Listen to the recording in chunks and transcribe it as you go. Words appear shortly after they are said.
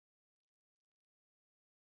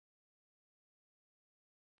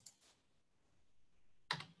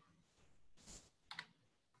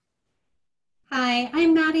Hi,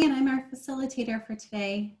 I'm Maddie and I'm our facilitator for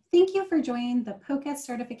today. Thank you for joining the POCUS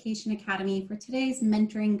Certification Academy for today's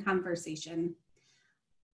mentoring conversation.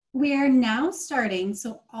 We are now starting,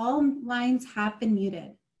 so all lines have been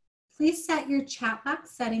muted. Please set your chat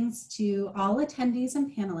box settings to all attendees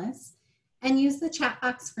and panelists and use the chat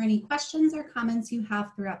box for any questions or comments you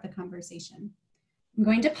have throughout the conversation. I'm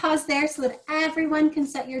going to pause there so that everyone can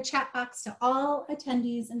set your chat box to all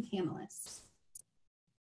attendees and panelists.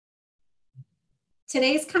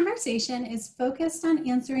 Today's conversation is focused on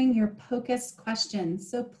answering your POCUS questions,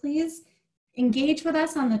 so please engage with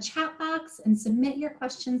us on the chat box and submit your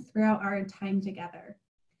questions throughout our time together.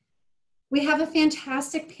 We have a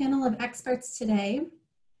fantastic panel of experts today.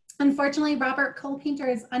 Unfortunately, Robert Colepainter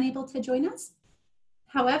is unable to join us.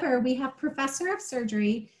 However, we have Professor of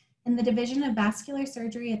Surgery in the Division of Vascular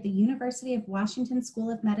Surgery at the University of Washington School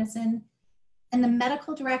of Medicine and the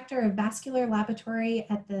Medical Director of Vascular Laboratory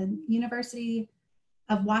at the University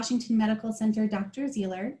of Washington Medical Center, Dr.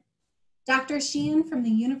 Zierler, Dr. Shian from the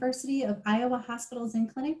University of Iowa Hospitals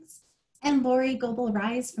and Clinics, and Lori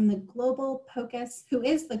Goebel-Rys from the Global POCUS, who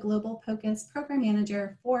is the Global POCUS Program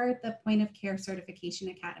Manager for the Point of Care Certification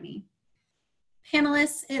Academy.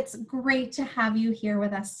 Panelists, it's great to have you here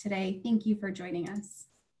with us today. Thank you for joining us.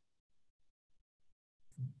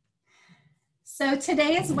 So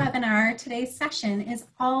today's webinar, today's session is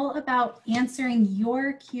all about answering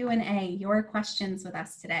your Q&A, your questions with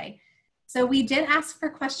us today. So we did ask for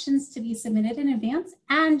questions to be submitted in advance,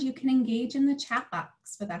 and you can engage in the chat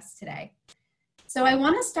box with us today. So I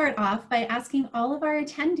want to start off by asking all of our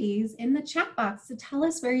attendees in the chat box to tell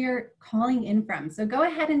us where you're calling in from. So go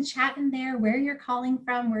ahead and chat in there where you're calling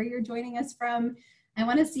from, where you're joining us from. I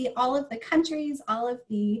want to see all of the countries, all of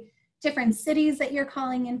the different cities that you're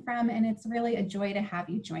calling in from, and it's really a joy to have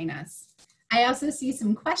you join us. I also see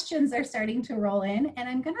some questions are starting to roll in, and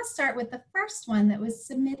I'm going to start with the first one that was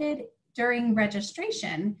submitted during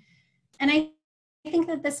registration. And I think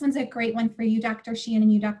that this one's a great one for you, Dr. Shian,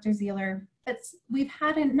 and you, Dr. Zierler. But we've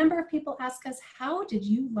had a number of people ask us, how did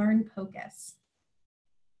you learn POCUS?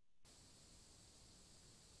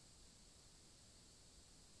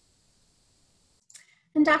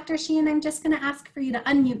 And Dr. Shian, I'm just going to ask for you to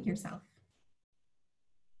unmute yourself.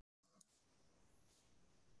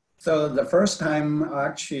 So the first time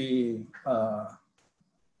actually I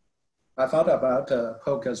thought about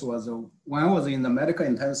POCUS was when I was in the medical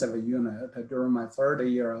intensive unit during my third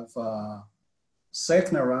year of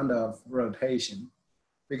second round of rotation.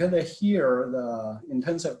 Because here the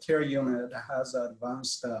intensive care unit has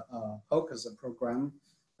advanced POCUS program.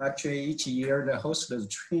 Actually, each year they host the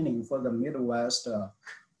training for the Midwest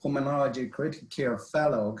pulmonology critical care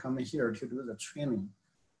fellow come here to do the training.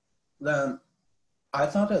 Then I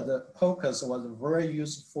thought that the POCUS was very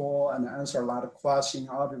useful and answer a lot of questions,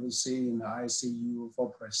 obviously in the ICU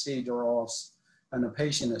for procedurals and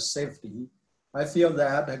patient safety. I feel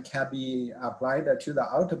that can be applied to the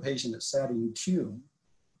outpatient setting too.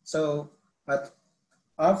 So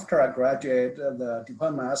after I graduated, the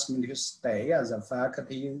department asked me to stay as a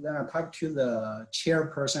faculty. Then I talked to the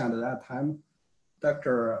chairperson at that time,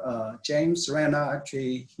 Dr. James. Right now,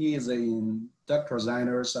 actually, he is in Dr.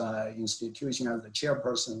 Zeiner's institution as the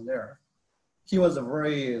chairperson there. He was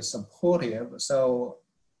very supportive. So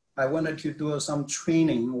I wanted to do some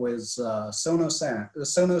training with Sonosite.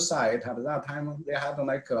 At that time, they had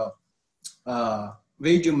like a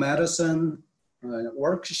visual medicine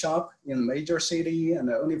workshop in major city and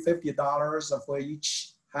only $50 for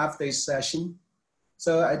each half-day session.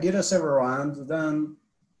 So I did several rounds, then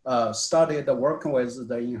started working with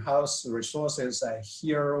the in-house resources.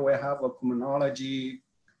 Here we have a pulmonology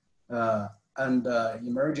and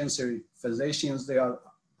emergency physicians. They are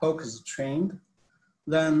POCUS trained.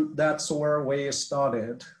 Then that's where we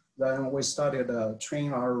started. Then we started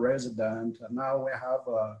train our resident. Now we have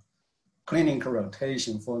a clinical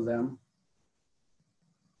rotation for them.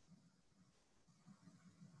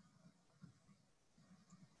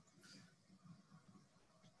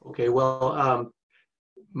 Okay, well,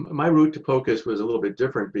 my route to POCUS was a little bit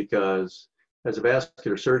different because as a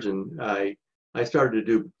vascular surgeon, I started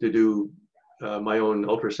to do my own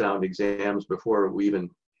ultrasound exams before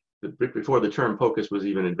the term POCUS was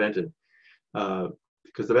even invented.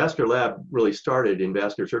 Because the vascular lab really started in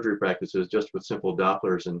vascular surgery practices just with simple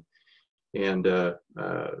Dopplers and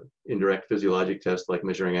indirect physiologic tests like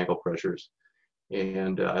measuring ankle pressures.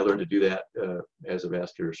 And I learned to do that as a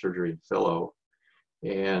vascular surgery fellow.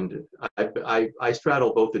 And I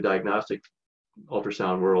straddle both the diagnostic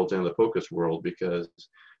ultrasound worlds and the POCUS world because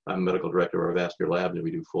I'm medical director of our vascular lab and we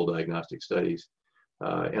do full diagnostic studies.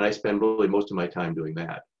 And I spend really most of my time doing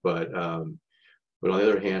that. But But on the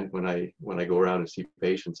other hand, when I go around and see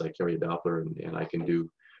patients, I carry a Doppler and I can do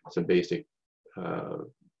some basic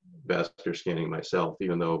vascular scanning myself,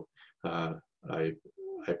 even though I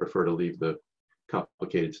prefer to leave the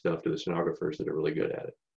complicated stuff to the sonographers that are really good at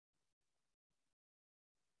it.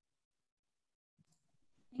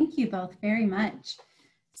 Thank you both very much.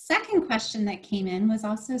 Second question that came in was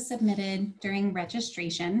also submitted during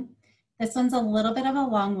registration. This one's a little bit of a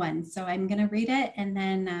long one, so I'm going to read it and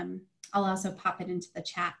then I'll also pop it into the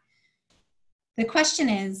chat. The question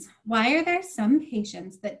is, why are there some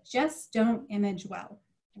patients that just don't image well?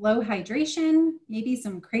 Low hydration, maybe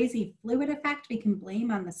some crazy fluid effect we can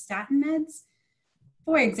blame on the statin meds?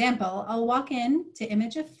 For example, I'll walk in to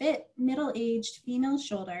image a fit, middle-aged female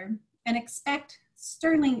shoulder and expect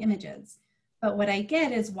sterling images. But what I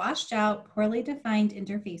get is washed out, poorly defined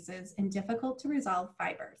interfaces and difficult to resolve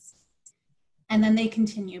fibers. And then they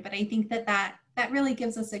continue, but I think that really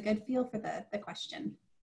gives us a good feel for the question.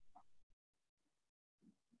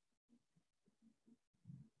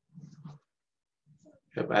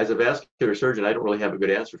 As a vascular surgeon, I don't really have a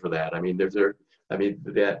good answer for that. I mean, the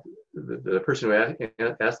person who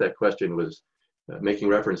asked that question was making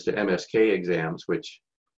reference to MSK exams, which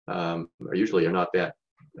usually are not that,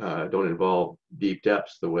 don't involve deep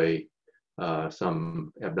depths the way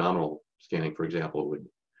some abdominal scanning, for example,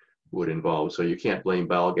 would involve. So you can't blame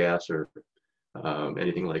bowel gas or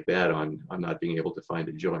anything like that on not being able to find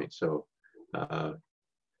a joint. So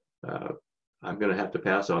I'm going to have to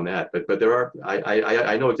pass on that. But there are,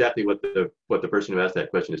 I know exactly what the person who asked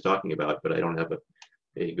that question is talking about, but I don't have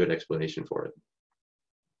a good explanation for it.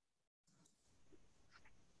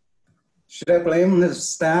 Should I blame the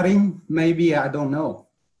statin? Maybe, I don't know.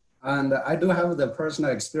 And I do have the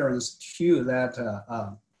personal experience too that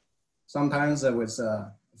sometimes with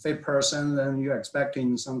a fit person, then you're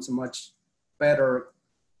expecting something much better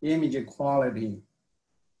image quality.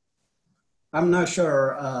 I'm not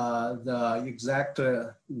sure the exact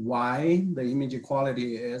why the image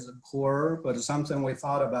quality is poor, but something we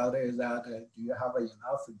thought about is that do you have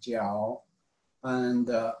enough gel? And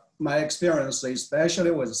my experience,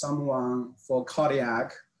 especially with someone for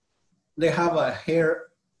cardiac, they have a hair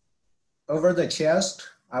over the chest.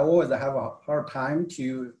 I always have a hard time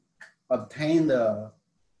to obtain the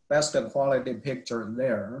best quality picture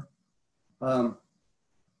there. I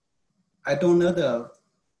don't know the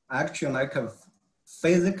actual like a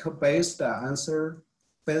physics-based answer,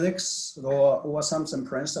 physics or something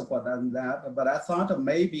principle than that. But I thought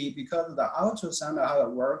maybe because the ultrasound, how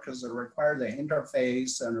it works, it requires the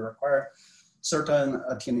interface and require certain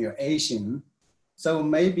attenuation. So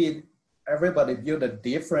maybe everybody viewed it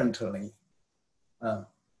differently.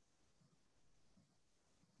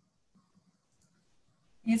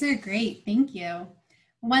 These are great, thank you.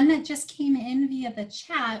 One that just came in via the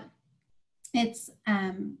chat, it's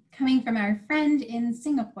coming from our friend in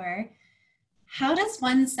Singapore. How does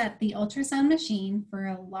one set the ultrasound machine for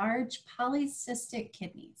a large polycystic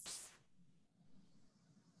kidneys?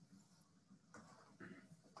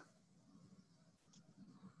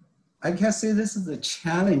 I can say this is a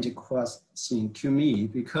challenging question to me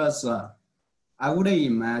because I would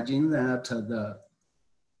imagine that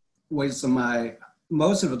with my,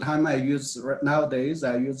 most of the time I use, nowadays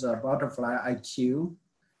I use a butterfly IQ,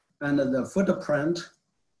 and the footprint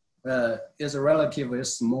is relatively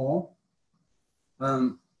small.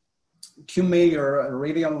 To measure a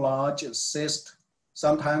really large cyst,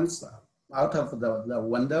 sometimes out of the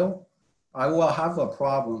window, I will have a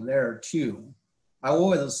problem there too. I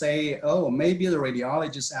always say, oh, maybe the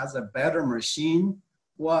radiologist has a better machine.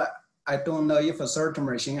 Well, I don't know if a certain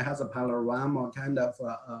machine has a panorama kind of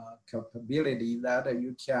capability that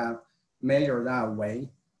you can measure that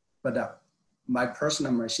way. But my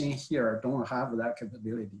personal machine here don't have that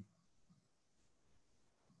capability.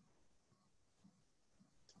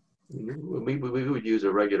 We would use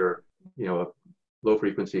a regular, a low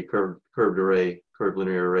frequency curved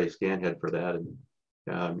linear array scan head for that. And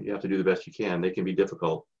you have to do the best you can. They can be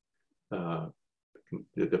difficult,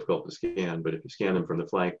 difficult to scan, but if you scan them from the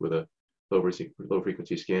flank with a low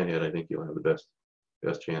frequency scan head, I think you'll have the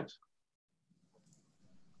best chance.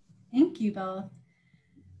 Thank you both.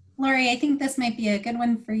 Lori, I think this might be a good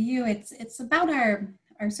one for you. It's about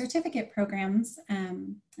our certificate programs.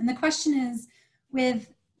 And the question is,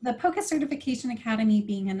 with the POCUS Certification Academy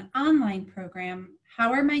being an online program,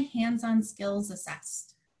 how are my hands-on skills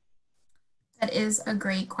assessed? That is a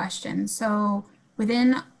great question. So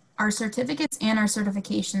within our certificates and our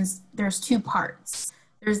certifications, there's two parts.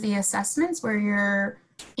 There's the assessments where you're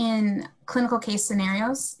in clinical case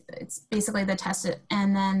scenarios. It's basically the test.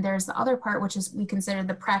 And then there's the other part, which is we consider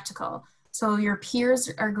the practical. So your peers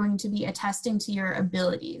are going to be attesting to your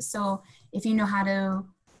abilities. So if you know how to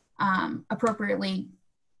appropriately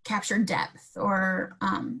capture depth, or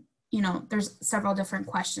you know, there's several different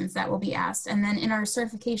questions that will be asked. And then in our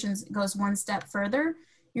certifications, it goes one step further.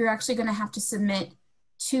 You're actually going to have to submit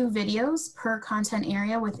 2 videos per content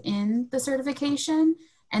area within the certification,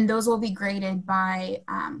 and those will be graded by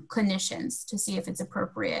clinicians to see if it's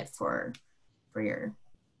appropriate for your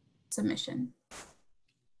submission.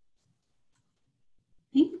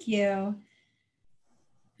 Thank you.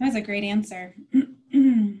 That was a great answer.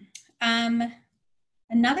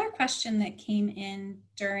 Another question that came in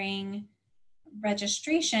during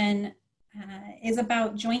registration is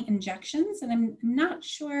about joint injections, and I'm not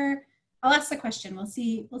sure. I'll ask the question. We'll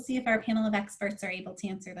see if our panel of experts are able to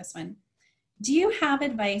answer this one. Do you have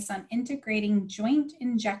advice on integrating joint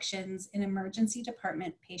injections in emergency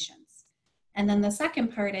department patients? And then the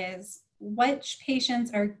second part is, which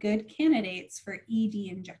patients are good candidates for ED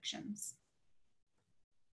injections?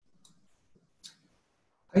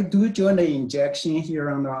 I do joint injection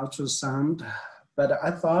here on the ultrasound, but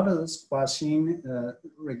I thought of this question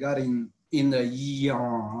regarding in the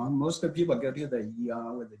ER. Most of the people go to the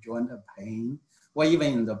ER with the joint pain, or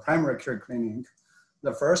even in the primary care clinic.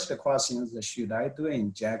 The first question is, should I do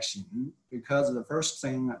injection? Because the first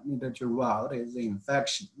thing I need to rule out is the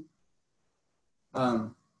infection.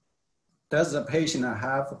 Does the patient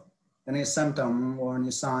have any symptom or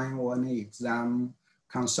any sign or any exam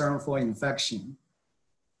concern for infection?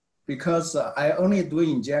 Because I only do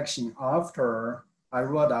injection after I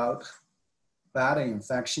ruled out bad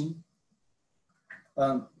infection.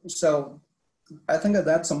 So I think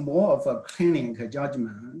that's more of a clinical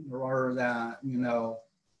judgment rather than, you know,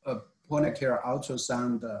 a point of care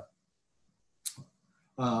ultrasound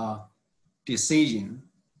decision.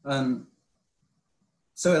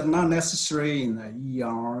 So it's not necessary in the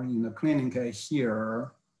ER, in the clinic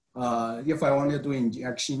here. If I want to do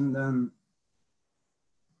injection, then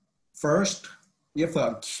first, if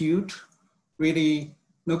acute really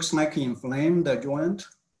looks like inflamed the joint,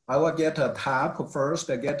 I will get a tap first,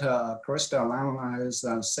 get a crystallized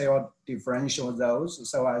cell differential dose.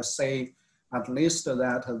 So I say at least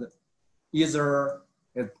that either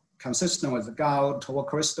it's consistent with gout or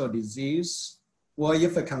crystal disease, or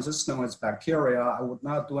if it's consistent with bacteria, I would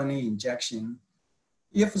not do any injection.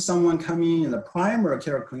 If someone coming in the primary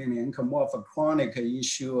care clinic, more of a chronic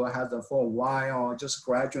issue, has it for a while, just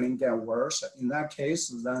gradually get worse, in that case,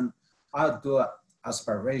 then I'll do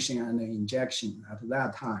aspiration and injection at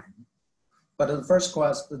that time. But the first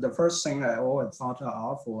thing I always thought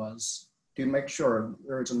of was to make sure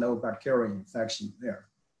there is no bacterial infection there.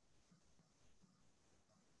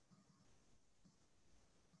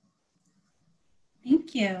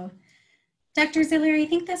 Thank you. Dr. Zierler, I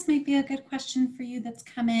think this might be a good question for you that's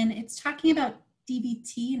come in. It's talking about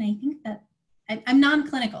DVT, and I think that I'm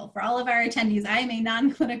non-clinical. For all of our attendees, I am a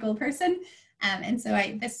non-clinical person. And so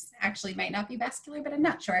this actually might not be vascular, but I'm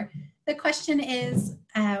not sure. The question is,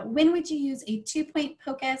 when would you use a 2-point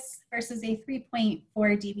POCUS versus a 3-point for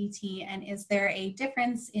DVT? And is there a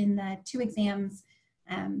difference in the 2 exams?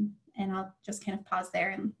 And I'll just kind of pause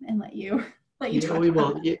there and let you talk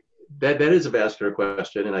about that. That is a vascular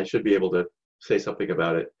question, and I should be able to say something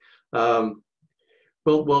about it. Well,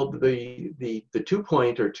 the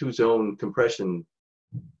 2-point or 2-zone compression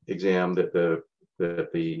exam that they're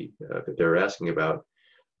asking about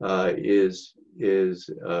is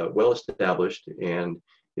well established, and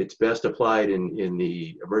it's best applied in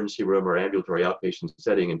the emergency room or ambulatory outpatient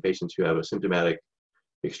setting in patients who have a symptomatic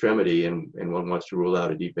extremity and one wants to rule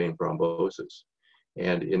out a deep vein thrombosis.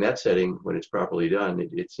 And in that setting, when it's properly done,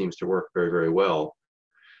 it seems to work very, very well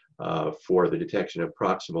for the detection of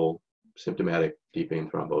proximal symptomatic deep vein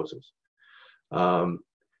thrombosis.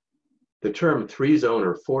 The term 3-zone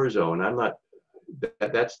or 4-zone,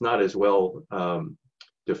 that's not as well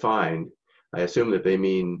defined. I assume that they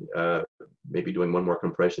mean maybe doing one more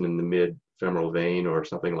compression in the mid-femoral vein or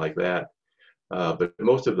something like that. But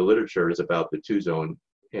most of the literature is about the 2-zone,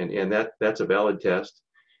 and that's a valid test.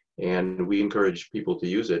 And we encourage people to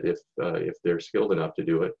use it if they're skilled enough to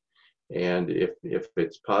do it. And if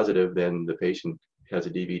it's positive, then the patient has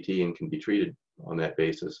a DVT and can be treated on that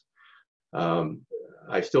basis.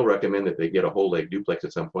 I still recommend that they get a whole leg duplex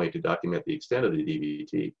at some point to document the extent of the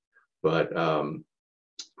DVT, but the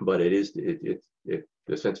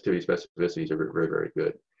sensitivity specificities are very, very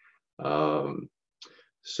good. And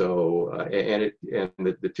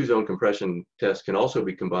the 2-zone compression test can also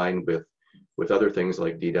be combined with other things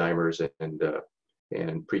like D-dimers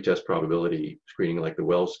and pretest probability screening like the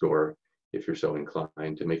Wells score, if you're so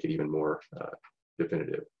inclined, to make it even more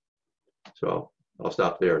definitive. So I'll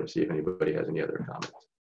stop there and see if anybody has any other comments.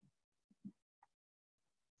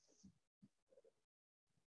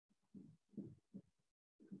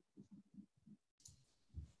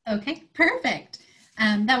 Okay, perfect.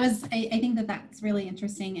 That was, I think that that's really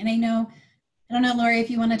interesting. And I don't know, Lori, if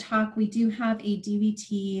you want to talk, we do have a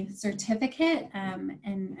DVT certificate.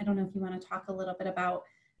 And I don't know if you want to talk a little bit about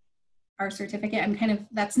our certificate.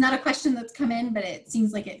 That's not a question that's come in, but it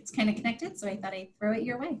seems like it's kind of connected. So I thought I'd throw it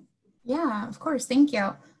your way. Yeah, of course. Thank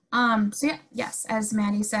you. So yeah, yes, as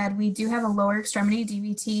Maddie said, we do have a lower extremity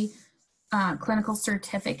DVT clinical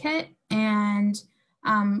certificate, and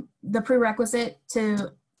the prerequisite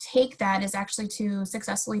to take that is actually to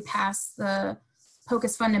successfully pass the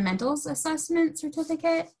POCUS fundamentals assessment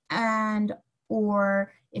certificate, and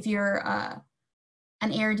or if you're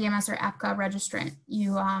an AIR DMS or APCA registrant,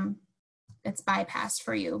 you it's bypassed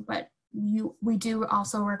for you. But we do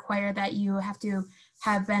also require that you have to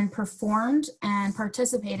have been performed and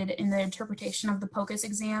participated in the interpretation of the POCUS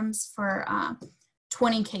exams for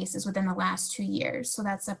 20 cases within the last 2 years. So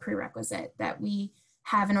that's a prerequisite that we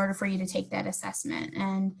have in order for you to take that assessment.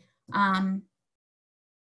 And I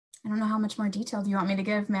don't know how much more detail do you want me to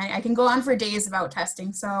give, Matt? I can go on for days about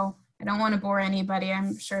testing, so I don't want to bore anybody.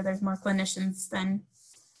 I'm sure there's more clinicians than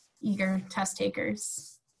eager test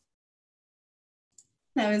takers.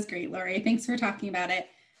 That was great, Lori. Thanks for talking about it.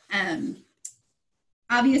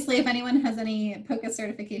 Obviously, if anyone has any POCUS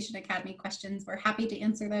Certification Academy questions, we're happy to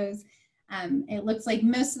answer those. It looks like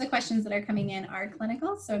most of the questions that are coming in are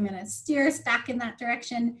clinical, so I'm going to steer us back in that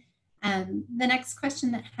direction. The next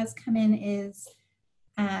question that has come in is,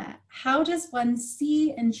 how does one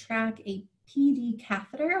see and track a PD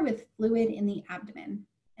catheter with fluid in the abdomen?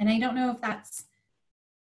 And I don't know if that's,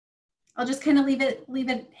 I'll just kind of leave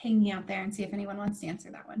it hanging out there and see if anyone wants to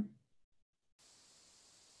answer that one.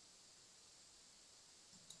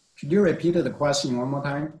 Could you repeat the question one more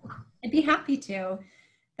time? I'd be happy to.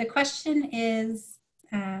 The question is,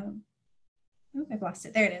 oh, I've lost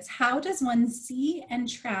it. There it is. How does one see and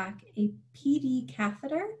track a PD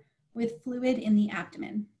catheter with fluid in the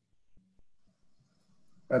abdomen?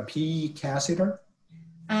 A PE catheter?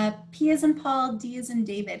 P as in Paul, D as in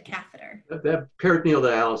David catheter. That peritoneal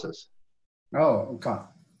dialysis. Oh, okay.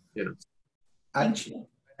 Yeah. I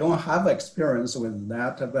don't have experience with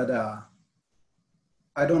that, but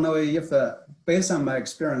I don't know if, based on my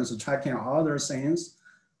experience tracking other things,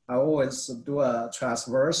 I always do a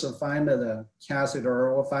transverse, find the catheter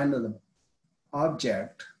or find the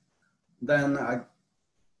object. Then I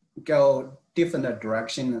go different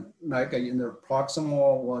direction, like in the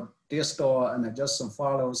proximal or distal, and I just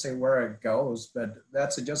follow, say where it goes. But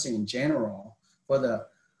that's just in general. For the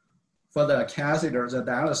catheter, the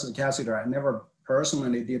dialysis catheter, I never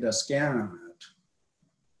personally did a scan on it.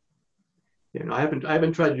 You know, I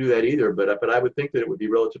haven't tried to do that either, but I would think that it would be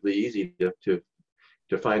relatively easy to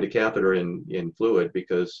find a catheter in fluid,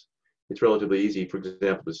 because it's relatively easy, for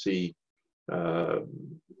example, to see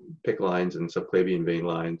PICC lines and subclavian vein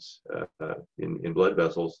lines in blood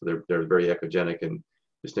vessels. They're very echogenic and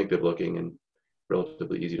distinctive looking and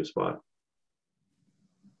relatively easy to spot.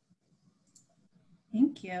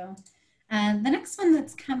 Thank you. The next one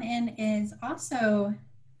that's come in is also,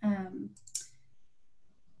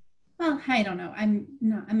 well, I don't know. I'm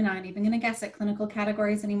not even going to guess at clinical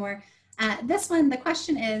categories anymore. This one, the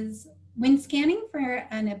question is, when scanning for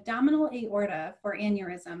an abdominal aorta for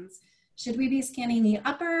aneurysms, should we be scanning the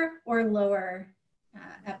upper or lower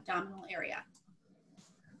abdominal area?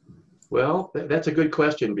 Well, that's a good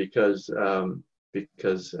question, because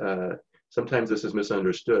sometimes this is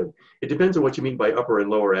misunderstood. It depends on what you mean by upper and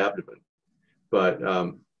lower abdomen. But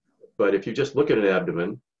if you just look at an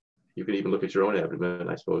abdomen, you can even look at your own abdomen,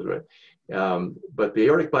 I suppose, right? But the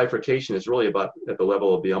aortic bifurcation is really about at the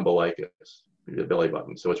level of the umbilicus, the belly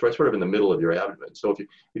button. So it's right sort of in the middle of your abdomen. So if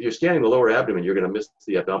you're scanning the lower abdomen, you're going to miss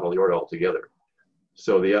the abdominal aorta altogether.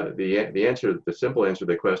 So the simple answer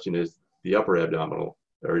to the question is the upper abdominal,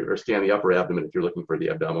 or scan the upper abdomen if you're looking for the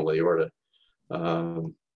abdominal aorta,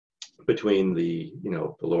 between the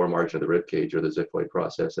lower margin of the rib cage or the xiphoid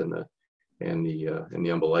process and the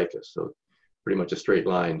umbilicus. So pretty much a straight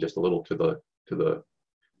line, just a little to the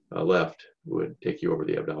left, would take you over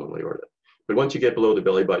the abdominal aorta. But once you get below the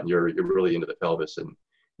belly button, you're really into the pelvis and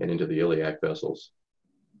into the iliac vessels.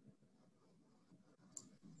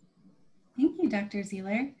 Thank you, Dr.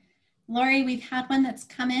 Zierler. Lori, we've had one that's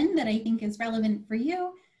come in that I think is relevant for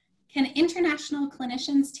you. Can international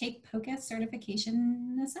clinicians take POCUS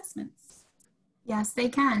certification assessments? Yes, they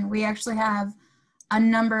can. We actually have a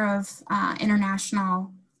number of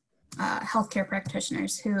international healthcare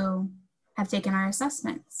practitioners who have taken our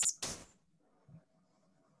assessments.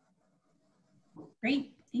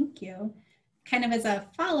 Great, thank you. Kind of as a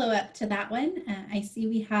follow-up to that one, I see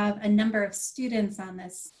we have a number of students on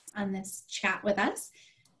this chat with us.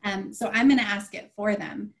 So I'm going to ask it for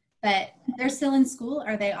them, but they're still in school.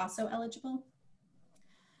 Are they also eligible?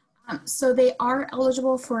 So they are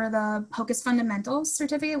eligible for the POCUS Fundamentals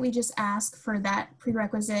certificate. We just ask for that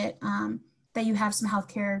prerequisite that you have some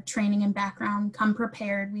healthcare training and background, come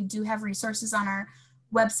prepared. We do have resources on our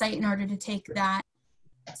website in order to take that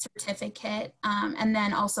certificate. And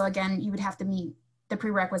then also, again, you would have to meet the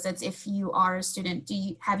prerequisites if you are a student.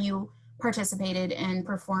 Have you participated and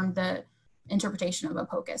performed the interpretation of a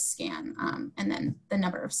POCUS scan, and then the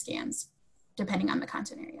number of scans, depending on the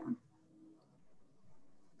content area.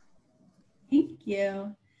 Thank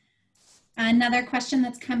you. Another question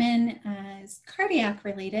that's come in is cardiac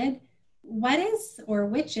related. What is or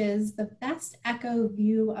which is the best echo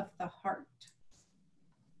view of the heart?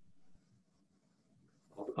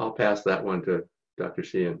 I'll pass that one to Dr.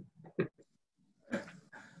 Shian.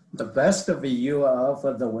 The best view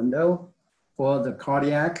of the window for the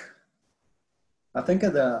cardiac, I think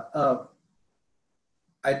I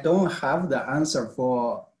don't have the answer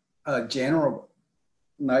for a general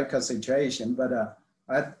like a situation, but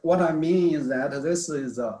what I mean is that this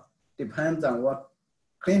is depends on what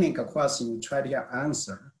clinical question you try to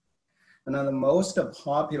answer. And then the most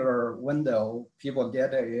popular window people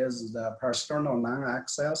get is the parasternal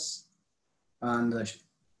non-access and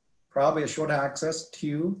probably short access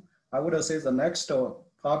too. I would say the next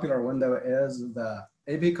popular window is the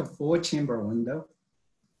apical 4-chamber window.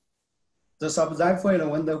 The subxiphoid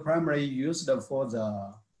window primarily used for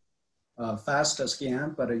the fast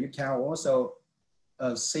scan, but you can also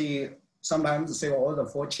sometimes see all the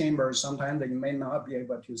 4 chambers. Sometimes you may not be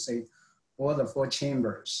able to see all the 4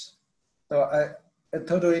 chambers. So it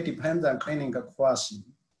totally depends on clinical question.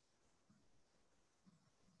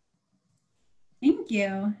 Thank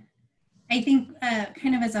you. I think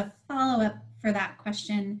kind of as a follow-up for that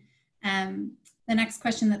question, the next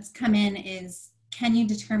question that's come in is, can you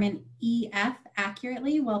determine EF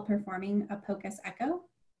accurately while performing a POCUS echo?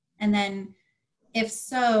 And then if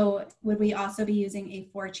so, would we also be using a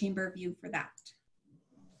 4-chamber view for that?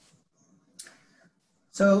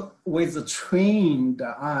 So with the trained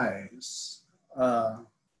eyes,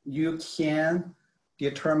 you can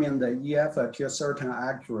determine the EF to a certain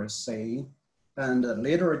accuracy. And the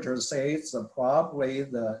literature says probably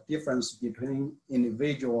the difference between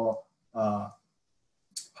individual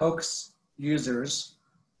POCUS users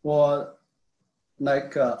or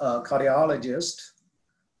like a cardiologist,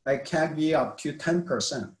 it can be up to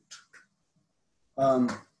 10%.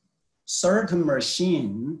 Certain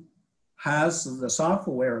machine has the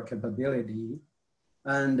software capability,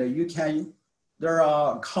 and there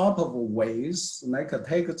are a couple of ways, like a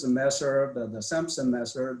Takes method, the Simpson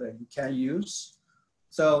method that you can use.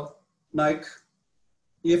 So like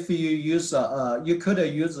if you use, you could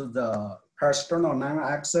use the parasternal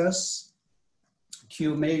non-access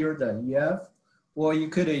to measure the EF, or you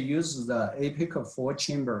could use the apical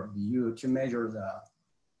 4-chamber view to measure the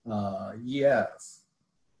EF.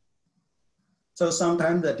 So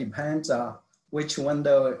sometimes it depends on which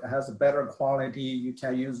window has better quality, you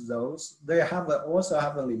can use those. They also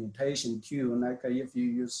have a limitation too, like if you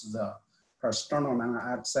use the parasternal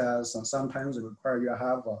non-access, and sometimes it requires you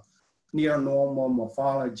have a near normal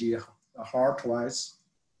morphology heart-wise.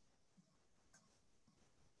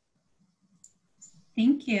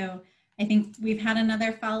 Thank you. I think we've had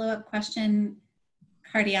another follow-up question.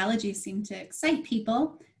 Cardiology seemed to excite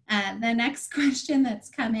people. The next question that's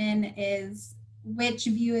come in is, which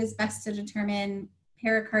view is best to determine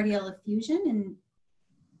pericardial effusion and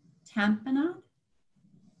tamponade?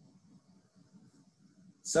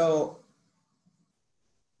 So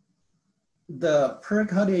the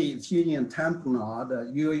pericardial effusion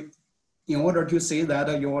tamponade, in order to see that,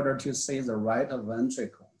 in order to see the right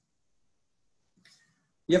ventricle.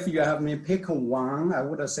 If you have me pick one, I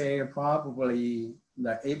would say probably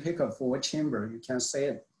the apical 4-chamber, you can see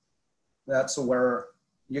it. That's where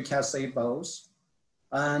you can see both.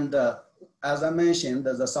 And as I mentioned,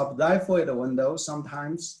 the subxiphoid window,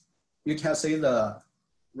 sometimes you can see the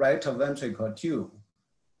right ventricle too.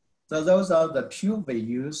 So those are the two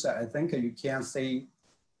views I think you can see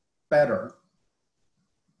better.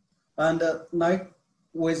 And like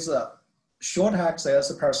with short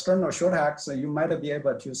axis, parasternal short axis, you might be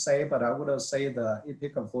able to say, but I would say the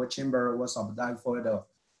apical 4-chamber or subxiphoid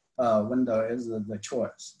window is the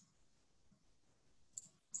choice.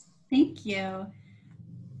 Thank you.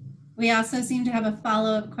 We also seem to have a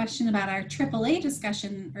follow-up question about our AAA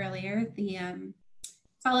discussion earlier. The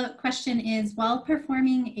follow-up question is, while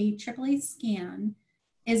performing a AAA scan,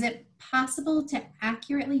 Is it possible to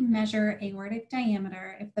accurately measure aortic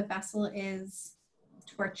diameter if the vessel is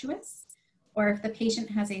tortuous or if the patient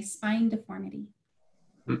has a spine deformity?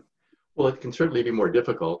 Well, it can certainly be more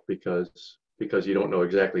difficult because you don't know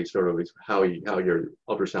exactly sort of how your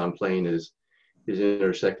ultrasound plane is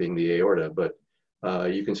intersecting the aorta, but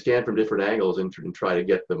you can scan from different angles and try to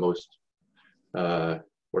get the most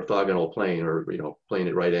orthogonal plane, or plane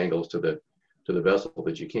at right angles to the vessel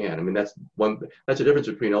that you can. I mean, that's the difference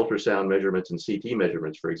between ultrasound measurements and CT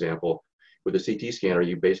measurements. For example, with a CT scanner,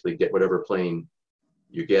 you basically get whatever plane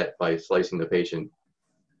you get by slicing the patient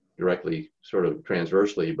directly, sort of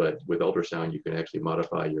transversely, but with ultrasound, you can actually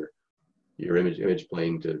modify your image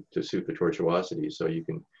plane to suit the tortuosity. So you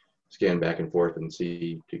can scan back and forth and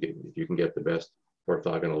see if you can get the best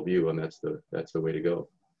orthogonal view, and that's the way to go.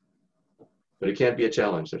 But it can't be a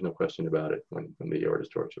challenge. There's no question about it when the aorta is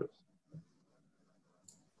tortuous.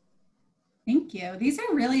 Thank you. These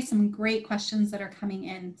are really some great questions that are coming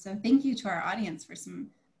in. So thank you to our audience for some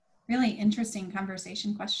really interesting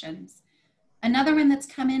conversation questions. Another one that's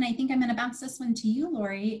come in, I think I'm going to bounce this one to you,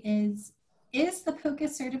 Lori, is the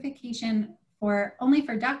POCUS certification only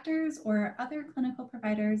for doctors or other clinical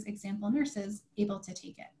providers, example nurses, able to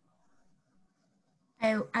take it?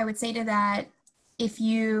 I would say to that, if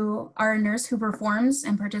you are a nurse who performs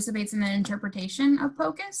and participates in an interpretation of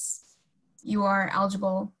POCUS, you are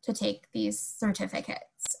eligible to take these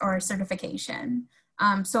certificates or certification.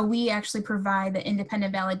 So we actually provide the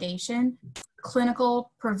independent validation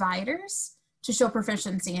clinical providers to show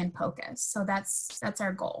proficiency in POCUS. So that's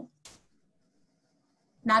our goal,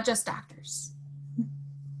 not just doctors.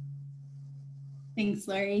 Thanks,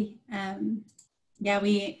 Lori. Yeah,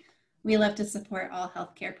 we love to support all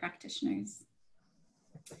healthcare practitioners.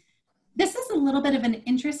 This is a little bit of an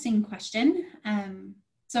interesting question.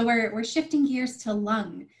 So we're shifting gears to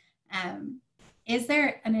lung. Is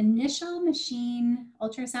there an initial machine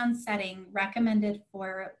ultrasound setting recommended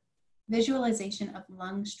for visualization of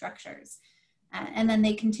lung structures? And then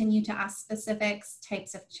they continue to ask specifics,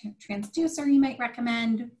 types of transducer you might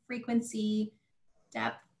recommend, frequency,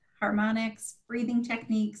 depth, harmonics, breathing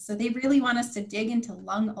techniques. So they really want us to dig into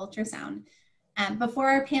lung ultrasound. Before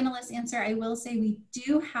our panelists answer, I will say we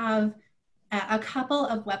do have a couple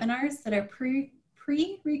of webinars that are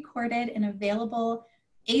pre-recorded and available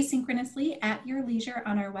asynchronously at your leisure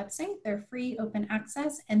on our website. They're free, open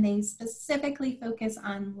access, and they specifically focus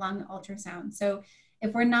on lung ultrasound. So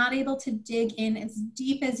if we're not able to dig in as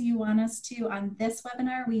deep as you want us to on this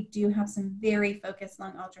webinar, we do have some very focused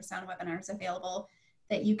lung ultrasound webinars available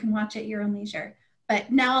that you can watch at your own leisure.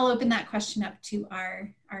 But now I'll open that question up to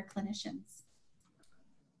our clinicians.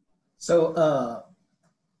 So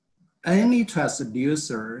any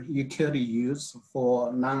transducer you could use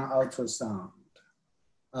for non-ultrasound.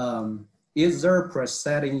 Is there a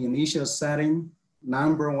presetting, initial setting,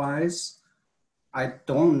 number-wise? I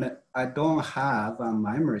don't have on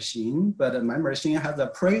my machine, but my machine has a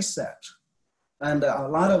preset. And a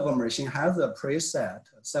lot of the machine has a preset.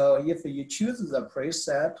 So if you choose the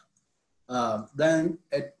preset, then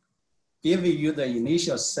it gives you the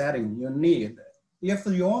initial setting you need. If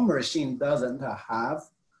your machine doesn't have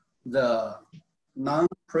the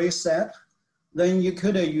non-preset, then you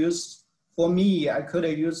could use, for me, I could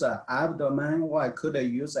use an abdomen or I could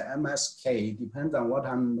use an MSK, depends on what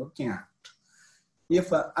I'm looking at.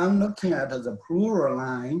 If I'm looking at the pleural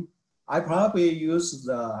line, I probably use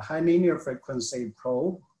the high linear frequency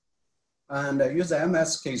probe and use the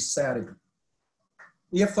MSK setting.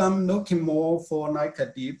 If I'm looking more for like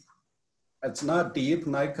a deep, it's not deep,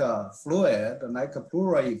 like a fluid, like a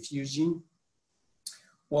pleural effusion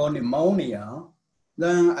or pneumonia,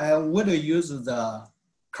 then I would use the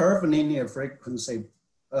curved linear frequency,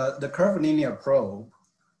 the curved linear probe,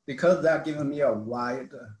 because that gives me a wide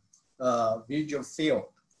visual field.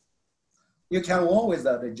 You can always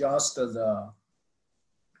adjust the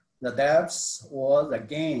depths or the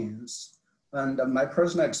gains. And my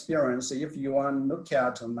personal experience, if you want to look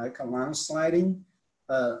at like a line sliding,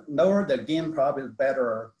 lower the gain probably is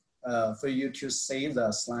better for you to see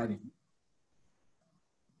the sliding.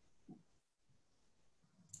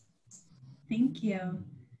 Thank you.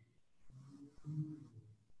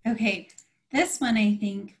 Okay, this one, I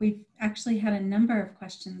think we've actually had a number of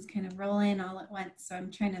questions kind of roll in all at once, so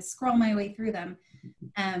I'm trying to scroll my way through them.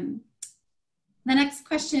 The next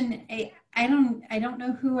question, I don't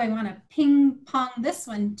know who I want to ping pong this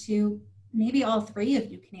one to. Maybe all three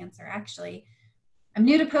of you can answer, actually. I'm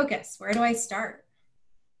new to POCUS. Where do I start?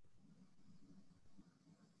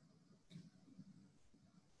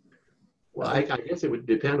 Well, I guess it would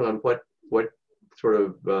depend on what sort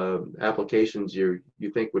of applications you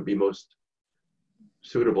think would be most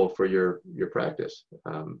suitable for your practice.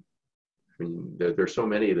 I mean, there's so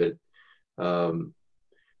many that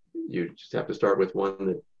you just have to start with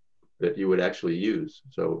one that you would actually use.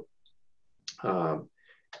 So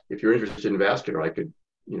if you're interested in vascular,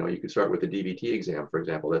 you could start with the DVT exam, for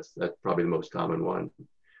example. That's probably the most common one,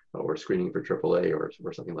 or screening for AAA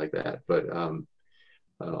or something like that. But on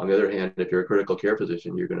the other hand, if you're a critical care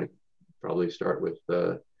physician, you're going to probably start with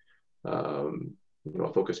a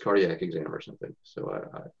focused cardiac exam or something. So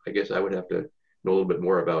I guess I would have to know a little bit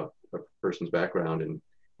more about a person's background and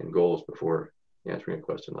goals before answering a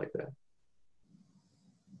question like that.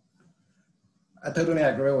 I totally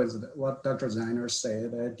agree with what Dr. Zierler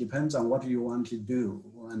said. It depends on what you want to do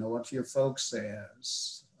and what your focus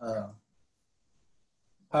is.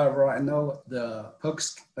 However, I know the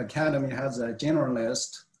POCUS Academy has a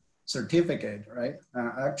generalist certificate, right?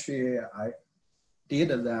 Actually, I did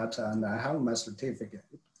that and I have my certificate.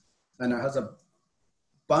 And it has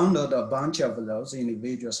bundled a bunch of those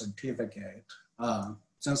individual certificates.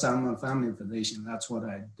 Since I'm a family physician, that's what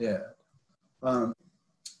I did.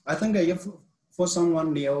 I think if for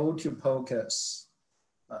someone new to POCUS,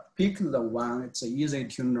 pick the one. It's easy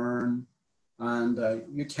to learn, and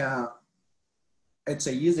it's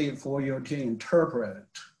easy for you to interpret,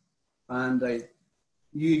 and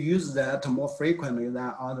you use that more frequently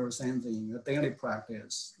than other things in your daily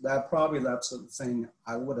practice. That's the thing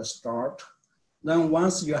I would start. Then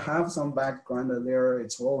once you have some background there,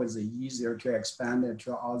 it's always easier to expand it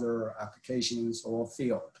to other applications or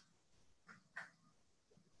field.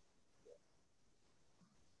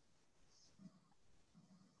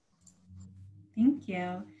 Thank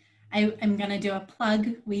you. I'm going to do a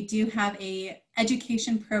plug. We do have a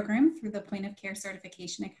education program through the Point of Care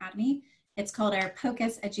Certification Academy. It's called our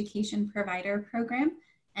POCUS Education Provider Program,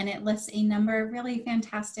 and it lists a number of really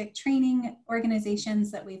fantastic training organizations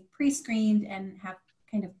that we've pre-screened and have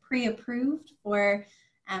kind of pre-approved for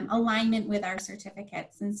alignment with our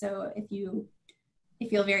certificates. And so if you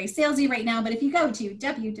feel very salesy right now, but if you go to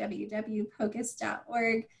www.pocus.org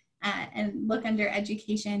and look under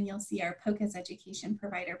education, you'll see our POCUS Education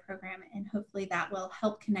Provider Program, and hopefully that will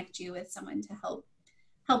help connect you with someone to help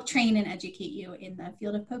train and educate you in the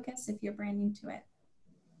field of POCUS if you're brand new to it.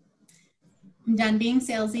 I'm done being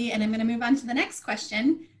salesy, and I'm going to move on to the next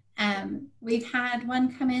question. We've had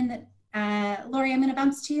one come in that, Lori, I'm going to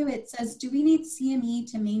bounce to you. It says, do we need CME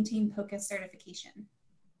to maintain POCUS certification?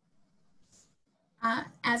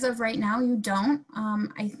 As of right now, you don't.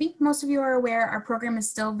 I think most of you are aware our program is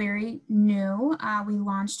still very new. We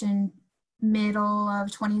launched in middle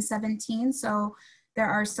of 2017, so there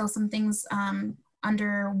are still some things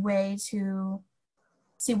underway to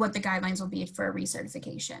see what the guidelines will be for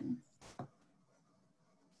recertification.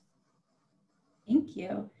 Thank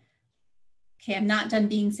you. Okay, I'm not done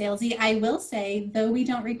being salesy. I will say, though we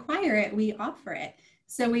don't require it, we offer it.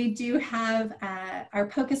 So we do have our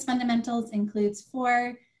POCUS fundamentals includes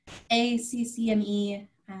 4 ACCME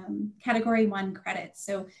category 1 credits.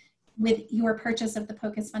 So with your purchase of the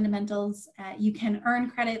POCUS fundamentals, you can earn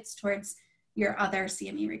credits towards your other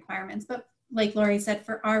CME requirements. But like Lori said,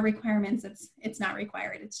 for our requirements, it's not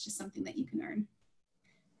required. It's just something that you can earn.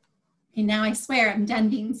 Okay, now I swear I'm done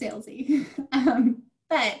being salesy.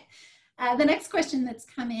 The next question that's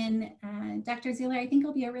come in, Dr. Zierler, I think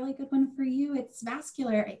will be a really good one for you. It's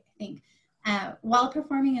vascular, I think. While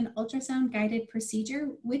performing an ultrasound guided procedure,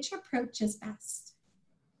 which approach is best?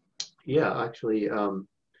 Yeah, actually,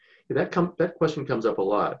 that question comes up a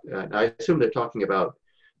lot. I assume they're talking about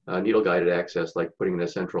needle guided access, like putting in a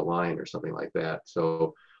central line or something like that.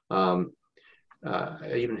 So I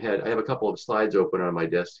have a couple of slides open on my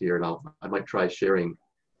desk here, and I might try sharing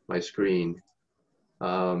my screen.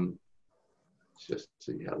 Just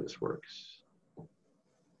see how this works.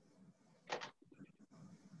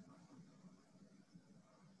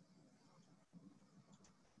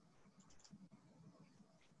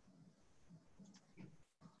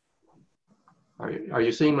 Are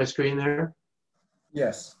you seeing my screen there?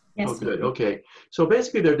 Yes. Oh, good. Okay. So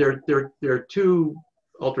basically, there are 2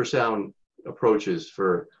 ultrasound approaches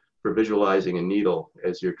for visualizing a needle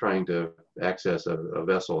as you're trying to access a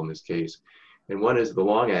vessel in this case. And one is the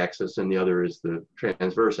long axis and the other is the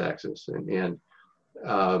transverse axis. And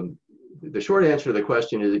the short answer to the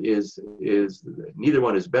question is neither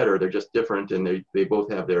one is better. They're just different, and they both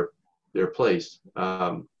have their place.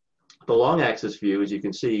 The long axis view, as you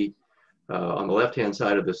can see on the left-hand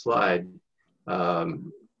side of the slide,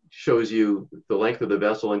 shows you the length of the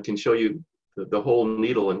vessel and can show you the whole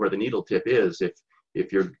needle and where the needle tip is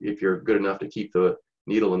if you're good enough to keep the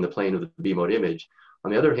needle in the plane of the B-mode image. On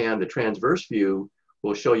the other hand, the transverse view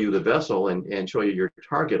will show you the vessel and show you your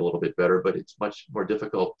target a little bit better, but it's much more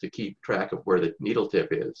difficult to keep track of where the needle tip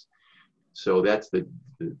is. So that's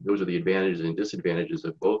those are the advantages and disadvantages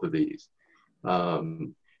of both of these.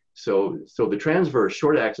 So the transverse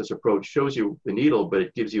short axis approach shows you the needle, but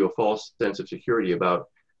it gives you a false sense of security about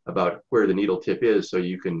where the needle tip is, so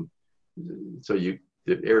the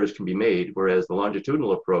errors can be made. Whereas the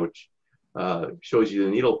longitudinal approach shows you the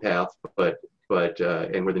needle path,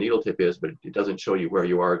 and where the needle tip is, but it doesn't show you where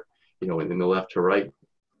you are, in the left to right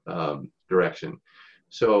direction.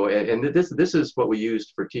 So, and this is what we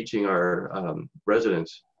used for teaching our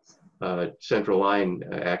residents central line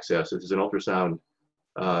access. This is an ultrasound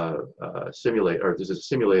simulator, or this is a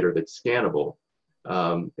simulator that's scannable,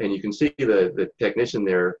 and you can see the technician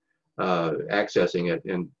there accessing it,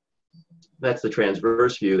 and that's the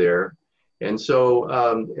transverse view there. And so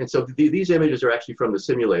these images are actually from the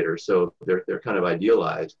simulator, so they're kind of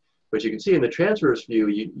idealized. But you can see in the transverse view,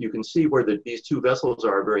 you can see where these two vessels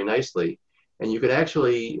are very nicely, and you can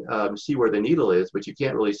actually see where the needle is, but you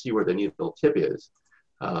can't really see where the needle tip is.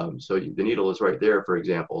 So the needle is right there, for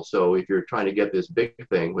example. So if you're trying to get this big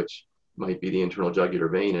thing, which might be the internal jugular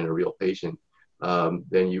vein in a real patient,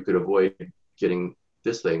 then you could avoid getting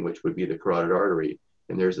this thing, which would be the carotid artery,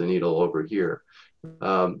 and there's the needle over here.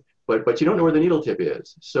 But you don't know where the needle tip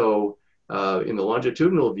is. So in the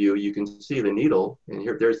longitudinal view, you can see the needle, and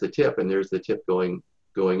there's the tip, and there's the tip going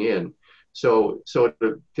in. So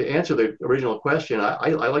to answer the original question, I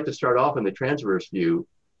like to start off in the transverse view,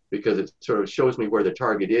 because it sort of shows me where the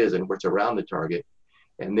target is and what's around the target.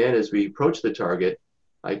 And then as we approach the target,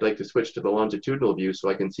 I'd like to switch to the longitudinal view so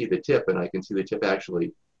I can see the tip, and I can see the tip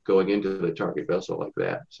actually going into the target vessel like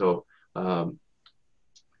that. So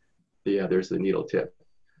yeah, there's the needle tip.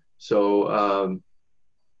 So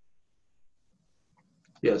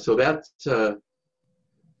yeah, so that's a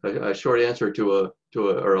short answer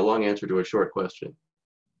or a long answer to a short question.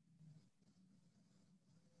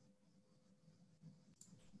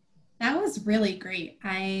 That was really great.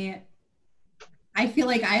 I feel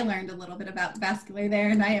like I learned a little bit about vascular there,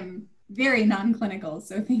 and I am very non-clinical,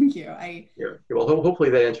 so thank you. Yeah. Well, hopefully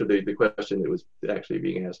that answered the question that was actually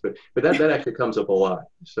being asked, but that actually comes up a lot.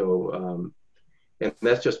 So and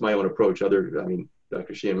that's just my own approach.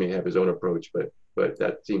 Dr. Shian may have his own approach, but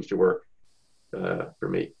that seems to work for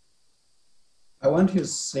me. I want to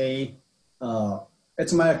say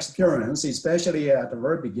it's my experience, especially at the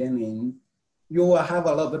very beginning. You will have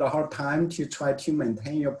a little bit of hard time to try to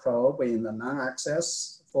maintain your probe in the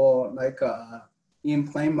non-access for in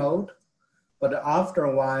plane mode. But after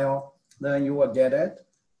a while, then you will get it.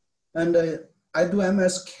 And I do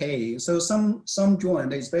MSK, so some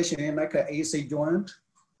joint, especially like an AC joint,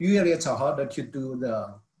 usually it's harder to do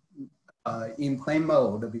the in plane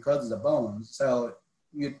mode because of the bones. So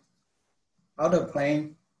you out of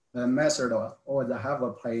plane method or the have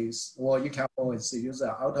a place, or you can always use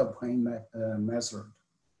the out of plane method.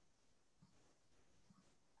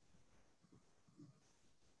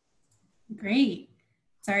 Great.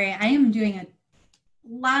 Sorry, I am doing a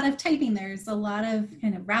lot of typing. There's a lot of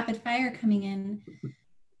kind of rapid fire coming in.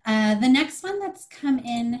 The next one that's come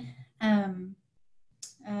in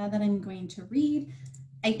that I'm going to read,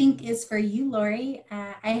 I think is for you, Lori.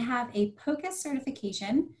 I have a POCUS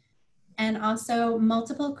certification and also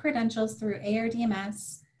multiple credentials through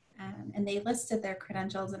ARDMS, and they listed their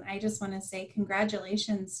credentials, and I just want to say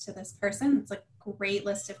congratulations to this person. It's a great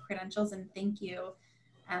list of credentials, and thank you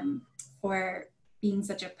for being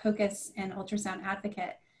such a POCUS and ultrasound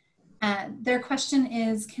advocate. Their question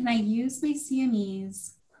is, can I use my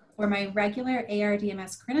CMEs for my regular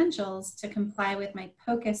ARDMS credentials to comply with my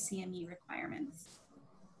POCUS CME requirements?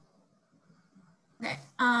 Okay.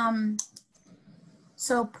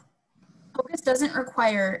 So POCUS doesn't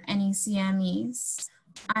require any CMEs.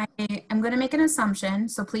 I am going to make an assumption,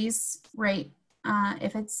 so please write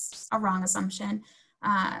if it's a wrong assumption.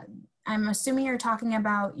 I'm assuming you're talking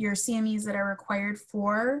about your CMEs that are required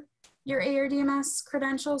for your ARDMS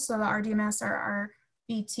credentials, so the RDMS or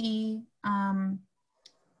RBT.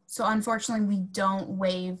 So unfortunately, we don't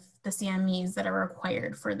waive the CMEs that are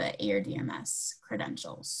required for the ARDMS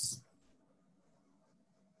credentials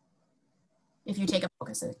if you take a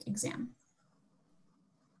POCUS exam.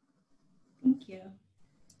 Thank you.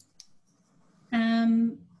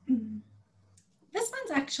 This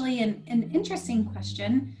one's actually an interesting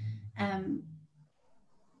question.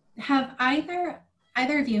 Have either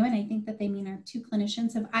of you, and I think that they mean our two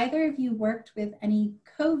clinicians, have either of you worked with any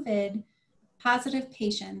COVID positive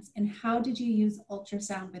patients, and how did you use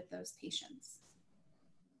ultrasound with those patients?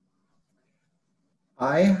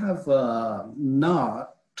 I have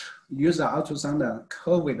not use the ultrasound on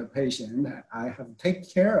COVID patient. I have to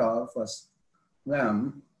take care of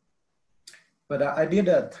them. But I did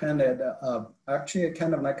attend actually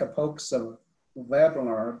kind of like a POCUS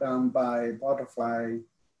webinar done by Butterfly.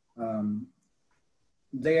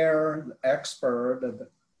 Their expert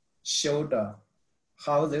showed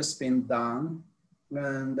how this been done.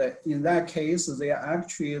 And in that case,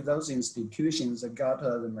 those institutions got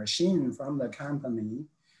the machine from the company,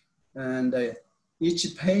 and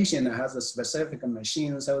each patient has a specific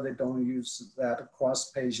machine, so they don't use that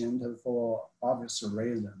cross patient for obvious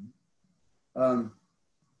reason.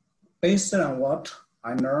 Based on what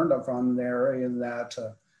I learned from there is that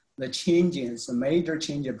the major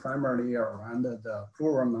changes primarily around the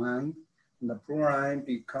pleural line, and the pleural line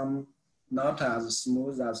become not as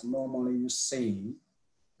smooth as normally you see.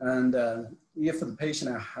 And if the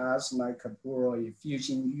patient has like a pleural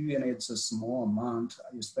effusion, usually it's a small amount,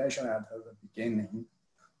 especially at the beginning.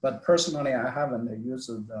 But personally, I haven't used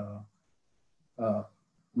the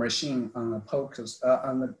machine on the POCUS,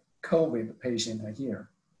 on the COVID patient here.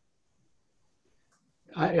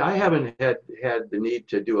 I haven't had the need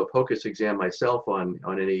to do a POCUS exam myself on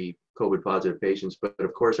any COVID positive patients, but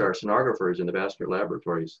of course our sonographers in the vascular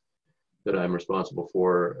laboratories that I'm responsible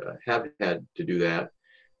for have had to do that.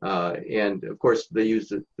 And of course they use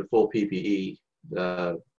the full PPE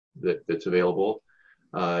that's available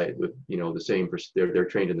with, you know, the same, they're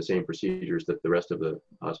trained in the same procedures that the rest of the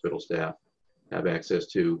hospital staff have access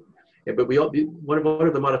to. But one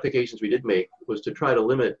of the modifications we did make was to try to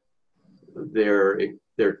limit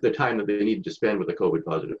the time that they needed to spend with the COVID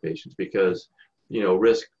positive patients, because, you know,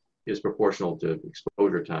 risk is proportional to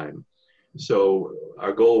exposure time. So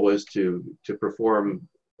our goal was to perform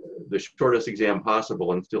the shortest exam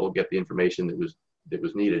possible and still get the information that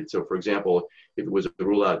was needed. So for example, if it was a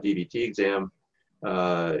rule out DVT exam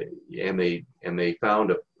and they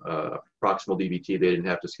found a proximal DVT, they didn't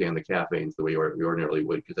have to scan the calf veins the way we ordinarily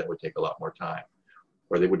would, because that would take a lot more time.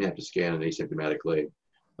 Or they wouldn't have to scan an asymptomatic leg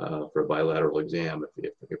for a bilateral exam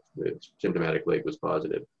if the symptomatic leg was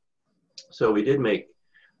positive. So we did make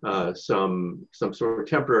some sort of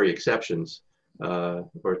temporary exceptions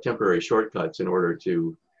or temporary shortcuts in order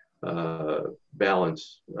to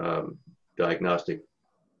balance diagnostic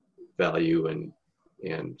value and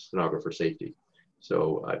sonographer safety.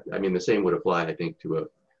 So I mean, the same would apply, I think, to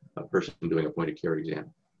a person doing a point of care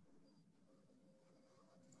exam.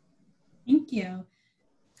 Thank you.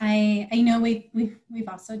 I know we've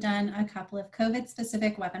also done a couple of COVID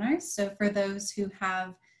specific webinars. So for those who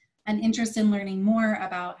have an interest in learning more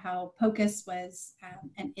about how POCUS was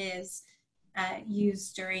and is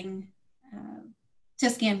used during to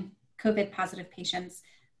scan COVID positive patients,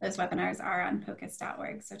 those webinars are on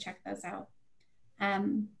POCUS.org, so check those out.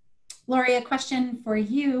 Lori, a question for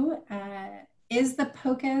you. Is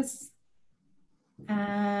POCUS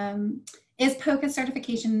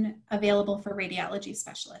certification available for radiology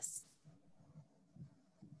specialists?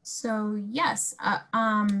 So yes,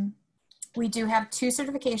 we do have two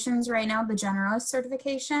certifications right now, the generalist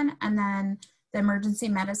certification and then the emergency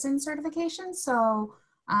medicine certification. So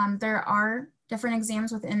there are different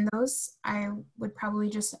exams within those. I would probably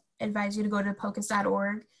just advise you to go to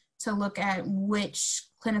POCUS.org to look at which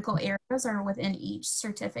clinical areas are within each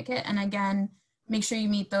certificate. And again, make sure you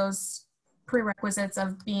meet those prerequisites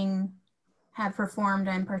of have performed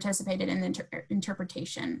and participated in the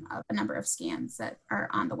interpretation of a number of scans that are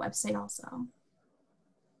on the website also.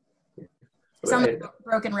 Sounds like a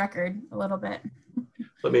broken record a little bit.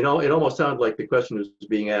 I mean, it almost sounded like the question was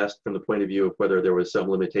being asked from the point of view of whether there was some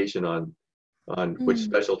limitation on which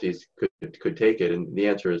specialties could take it, and the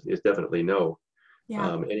answer is definitely no.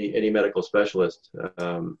 Yeah. Any medical specialist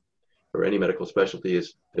or any medical specialty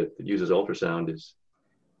that uses ultrasound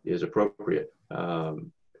is appropriate.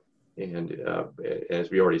 And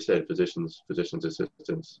as we already said, physicians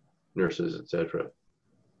assistants, nurses, etc.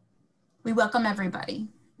 We welcome everybody.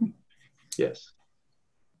 Yes.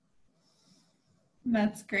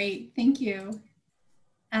 That's great. Thank you.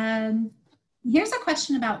 Here's a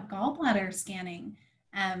question about gallbladder scanning.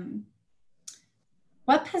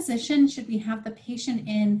 What position should we have the patient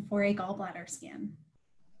in for a gallbladder scan?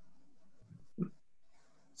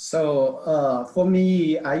 So for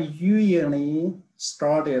me, I usually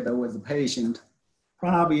started with the patient,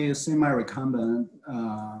 probably semi-recumbent,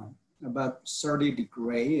 about 30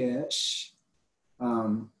 degree-ish.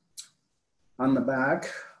 On the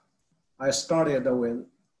back, I started with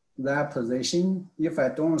that position. If I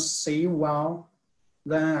don't see well,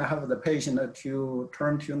 then I have the patient to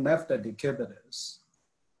turn to left decubitus.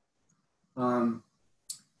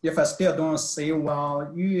 if I still don't see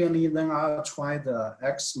well, usually then I'll try the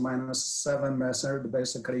X-7 method.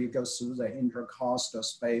 Basically, you go through the intercostal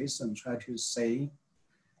space and try to see.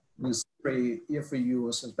 In theory, if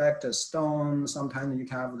you suspect a stone, sometimes you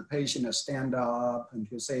can have the patient stand up and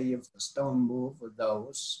to see if the stone move with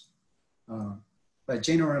those. But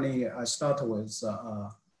generally, I start with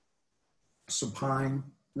supine.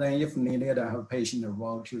 Then if needed, I have patient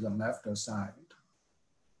roll to the left side.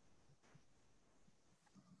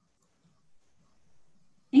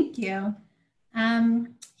 Thank you.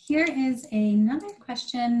 Here is another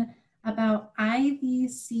question about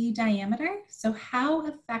IVC diameter. So how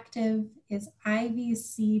effective is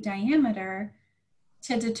IVC diameter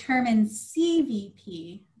to determine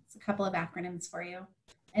CVP? It's a couple of acronyms for you,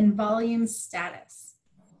 and volume status.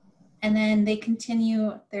 And then they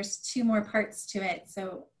continue, there's two more parts to it.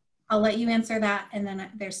 So I'll let you answer that. And then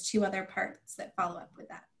there's two other parts that follow up with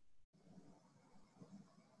that.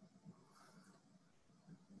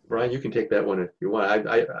 Brian, you can take that one if you want.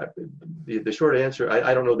 The short answer,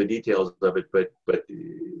 I don't know the details of it, but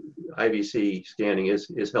IVC scanning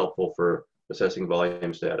is helpful for assessing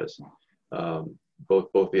volume status,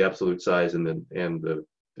 both the absolute size and the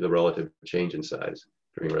relative change in size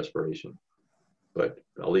during respiration. But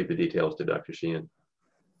I'll leave the details to Dr. Shian.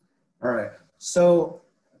 All right. So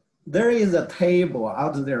there is a table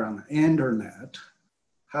out there on the internet,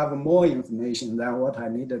 have more information than what I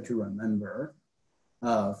needed to remember.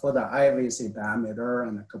 For the IVC diameter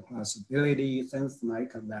and the compressibility, things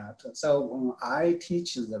like that. So when I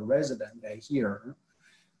teach the resident here,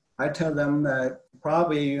 I tell them that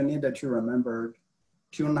probably you need to remember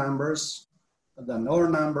two numbers, the lower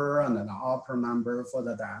number and the upper number for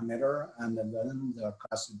the diameter, and then the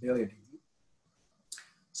compressibility.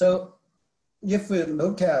 So if we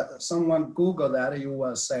look at someone Google that, you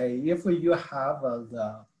will say, if you have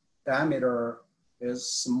the diameter is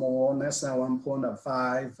small, less than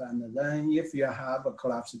 1.5, and then if you have a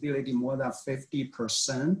collapsibility more than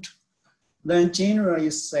 50%, then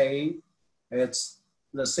generally say it's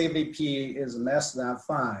the CVP is less than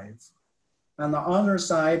 5. On the other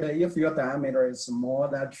side, if your diameter is more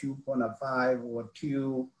than 2.5 or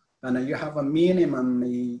 2, and you have a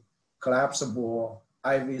minimally collapsible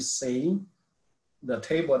IVC, the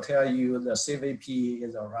table tells you the CVP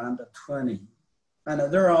is around 20.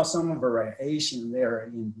 And there are some variation there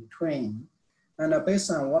in between. And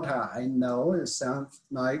based on what I know, it sounds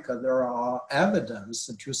like there are evidence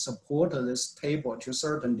to support this table to a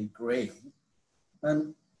certain degree.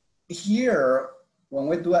 And here, when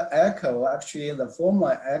we do an echo, actually the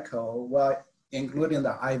formal echo, well, including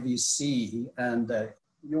the IVC, and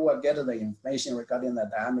you will get the information regarding the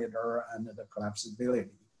diameter and the collapsibility.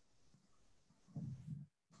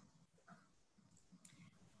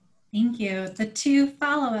 Thank you. The two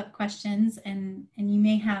follow-up questions, and you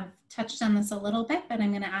may have touched on this a little bit, but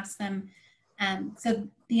I'm going to ask them. So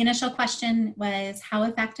the initial question was, how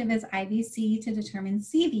effective is IVC to determine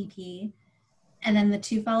CVP? And then the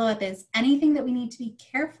two follow-up is, anything that we need to be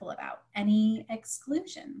careful about? Any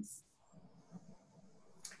exclusions?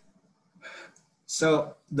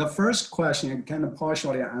 So the first question kind of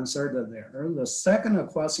partially answered there. The second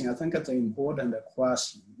question, I think it's an important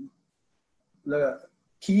question. The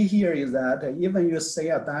key here is that even you say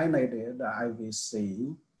a dilated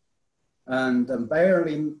IVC and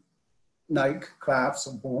barely like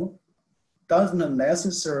collapsible, doesn't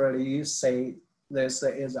necessarily say this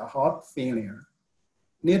is a heart failure.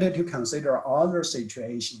 Needed to consider other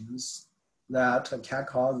situations that can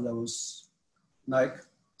cause those, like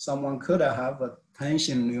someone could have a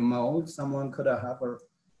tension pneumo, someone could have a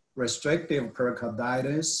restrictive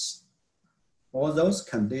pericarditis. All those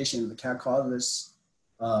conditions can cause this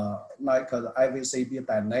like the IVC be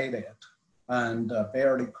dilated and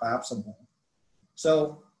barely collapsible.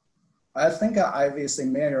 So I think IVC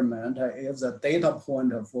measurement is a data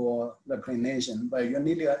point for the clinician, but you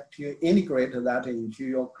need to integrate that into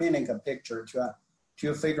your clinical picture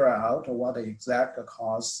to figure out what the exact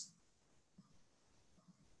cause.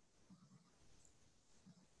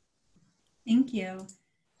 Thank you.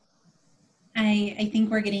 I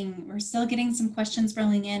think we're still getting some questions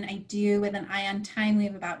rolling in. I do, with an eye on time, we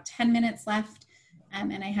have about 10 minutes left,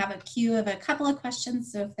 and I have a queue of a couple of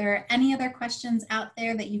questions. So if there are any other questions out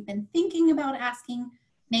there that you've been thinking about asking,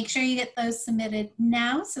 make sure you get those submitted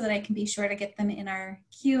now so that I can be sure to get them in our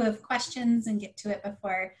queue of questions and get to it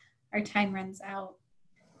before our time runs out.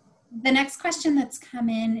 The next question that's come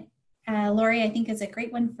in, Lori, I think is a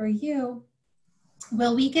great one for you.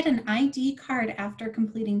 Will we get an ID card after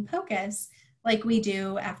completing POCUS like we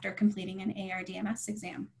do after completing an ARDMS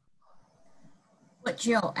exam? What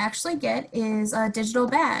you'll actually get is a digital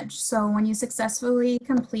badge. So when you successfully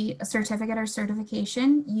complete a certificate or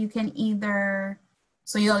certification, you can either,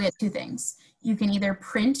 so you'll get two things. You can either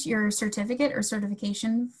print your certificate or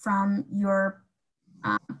certification from your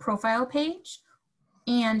profile page,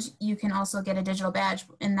 and you can also get a digital badge,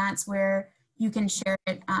 and that's where you can share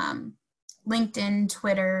it. LinkedIn,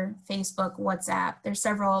 Twitter, Facebook, WhatsApp. There's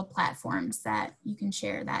several platforms that you can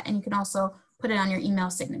share that, and you can also put it on your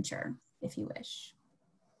email signature if you wish.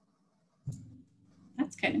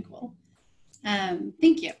 That's kind of cool.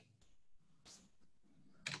 Thank you.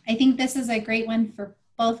 I think this is a great one for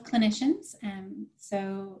both clinicians.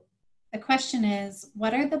 So the question is,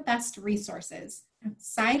 what are the best resources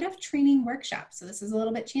outside of training workshops? So this is a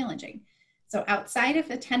little bit challenging. So outside of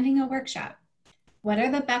attending a workshop, what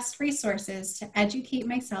are the best resources to educate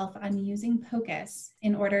myself on using POCUS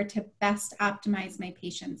in order to best optimize my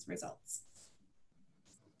patients' results?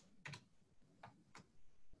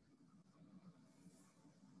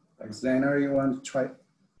 Alexander, you want to try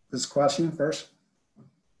this question first?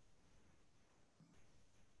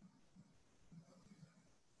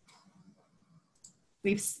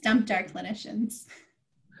 We've stumped our clinicians.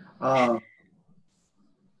 Dr.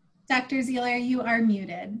 Zierler, you are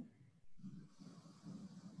muted.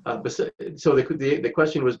 So the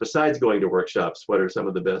question was, besides going to workshops, what are some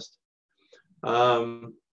of the best?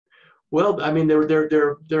 Well, I mean, there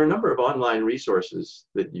are a number of online resources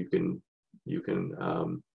that you can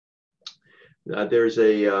there's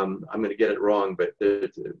a I'm going to get it wrong, but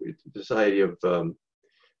the Society of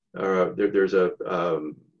there's a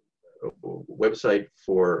website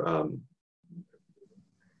for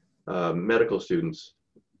medical students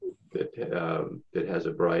that has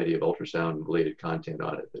a variety of ultrasound related content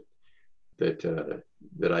on it that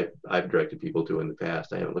I've directed people to in the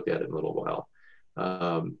past. I haven't looked at it in a little while,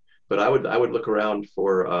 but I would look around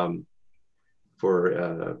for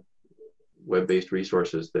web-based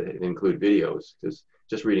resources that include videos, because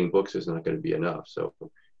just reading books is not going to be enough. So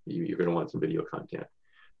you're going to want some video content.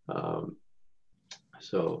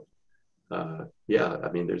 Yeah,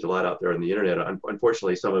 I mean, there's a lot out there on the internet.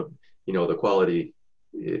 Unfortunately, some of the quality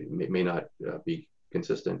may not be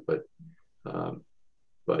consistent, but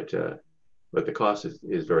the cost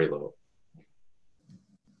is very low.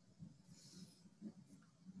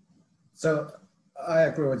 So I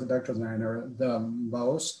agree with Dr. Zierler. The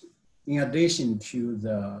most, in addition to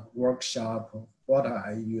the workshop, what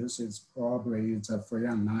I use is probably the free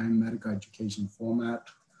online medical education format.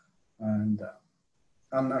 And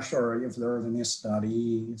I'm not sure if there is any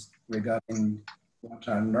studies regarding what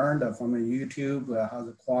I learned from YouTube, how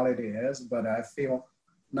the quality is, but I feel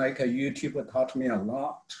like YouTube taught me a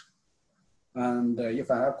lot. And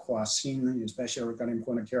if I have question, especially regarding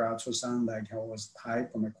point-of-care ultrasound, I can always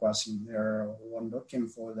type my question there when looking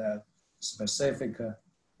for that specific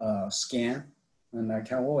scan, and I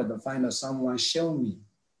can always find someone show me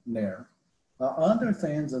there. Other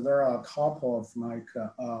things, there are a couple of like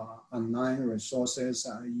online resources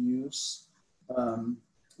I use,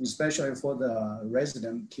 especially for the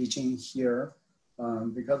resident teaching here,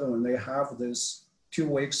 because when they have this 2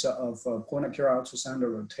 weeks of point-of-care ultrasound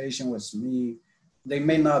rotation with me, they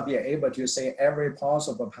may not be able to say every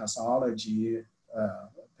possible pathology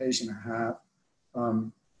patient have.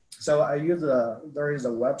 So I use there is a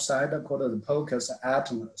website called the POCUS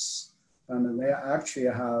Atlas, and they actually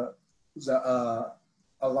have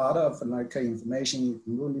a lot of like information,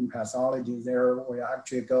 including pathology there. We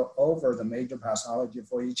actually go over the major pathology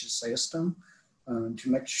for each system to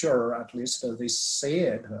make sure at least they see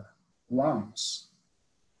it once.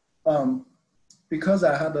 Because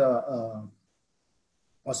I had a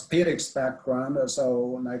orthopedics background,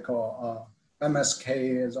 so like MSK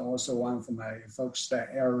is also one of my focused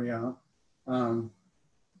area.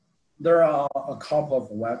 There are a couple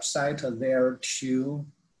of websites there too.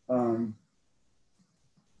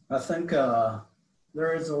 I think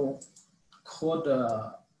there is a called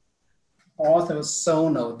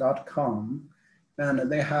orthosono.com,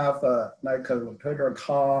 and they have like a rotator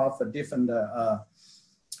cuff, a different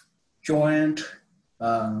joint,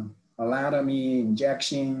 anatomy,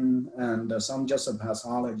 injection, and some just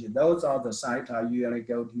pathology. Those are the sites I usually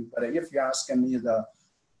go to. But if you ask me the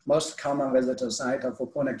most common visitor site for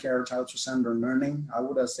point-of-care ultrasound learning, I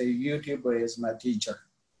would say YouTube is my teacher.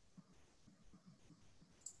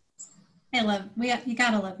 You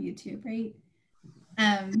gotta love YouTube, right?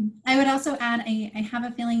 I would also add, I have a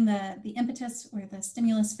feeling the impetus or the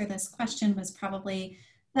stimulus for this question was probably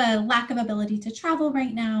the lack of ability to travel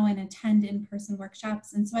right now and attend in-person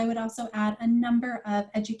workshops. And so I would also add a number of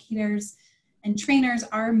educators and trainers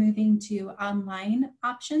are moving to online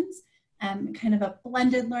options. kind of a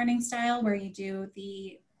blended learning style where you do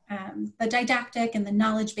the didactic and the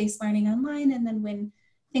knowledge-based learning online, and then when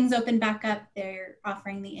things open back up, they're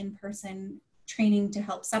offering the in-person training to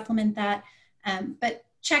help supplement that. But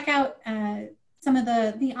check out some of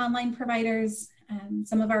the online providers.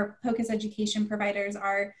 Some of our POCUS education providers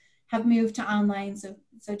have moved to online, so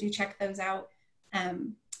do check those out.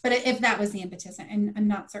 But if that was the impetus, and I'm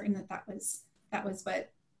not certain that was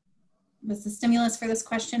what was the stimulus for this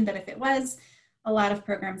question, but if it was, a lot of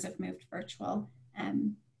programs have moved virtual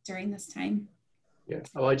during this time. Yeah.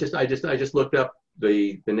 Oh, I just looked up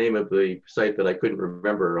the name of the site that I couldn't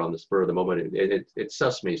remember on the spur of the moment. It's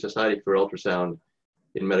SUSME, Society for Ultrasound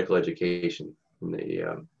in Medical Education. And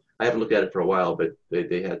I haven't looked at it for a while, but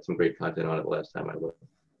they had some great content on it the last time I looked.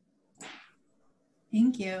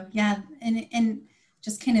 Thank you. Yeah, and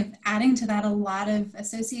just kind of adding to that, a lot of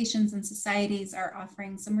associations and societies are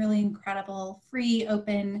offering some really incredible free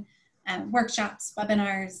open workshops,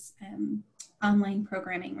 webinars, online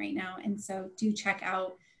programming right now. And so do check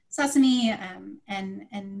out Sesame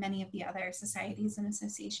and many of the other societies and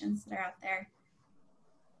associations that are out there.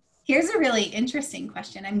 Here's a really interesting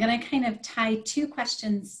question. I'm going to kind of tie two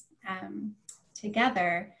questions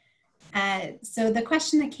together. So the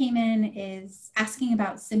question that came in is asking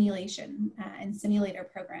about simulation and simulator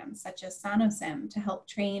programs such as SonoSim to help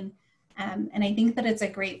train. And I think that it's a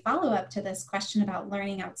great follow-up to this question about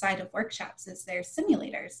learning outside of workshops is their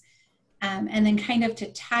simulators. And then kind of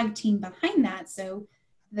to tag team behind that. So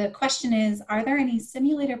the question is, are there any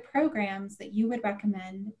simulator programs that you would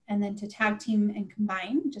recommend? And then to tag team and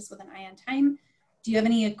combine, just with an eye on time, do you have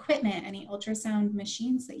any equipment, any ultrasound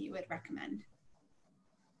machines that you would recommend?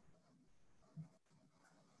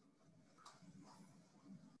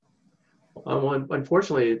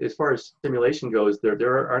 Unfortunately, as far as simulation goes,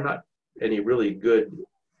 there are not any really good,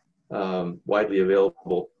 widely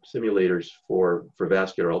available simulators for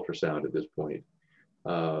vascular ultrasound at this point.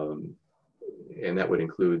 And that would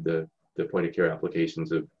include the point of care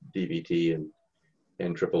applications of DVT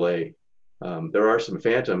and AAA. There are some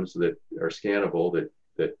phantoms that are scannable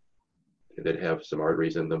that have some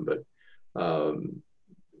arteries in them, but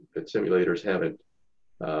simulators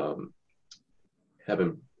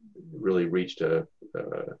haven't really reached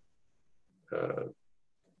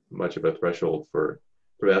much of a threshold for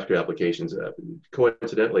vascular applications.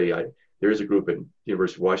 Coincidentally, there is a group at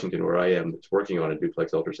University of Washington where I am that's working on a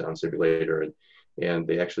duplex ultrasound simulator, and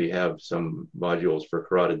they actually have some modules for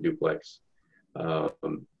carotid duplex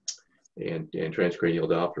and transcranial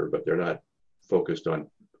Doppler, but they're not focused on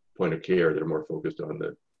point of care. They're more focused on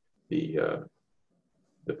the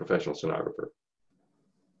professional sonographer.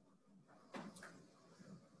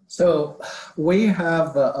 So we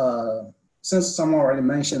have, since someone already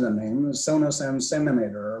mentioned the name, SonoSim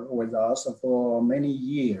simulator with us for many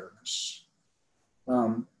years.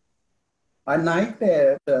 I like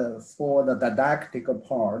that for the didactic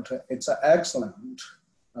part. It's excellent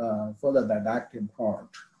for the didactic part.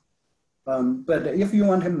 But if you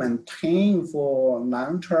want to maintain for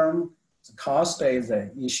long-term, the cost is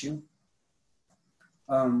an issue.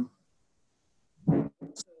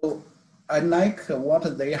 So I like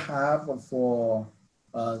what they have for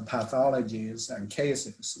pathologies and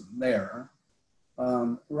cases there.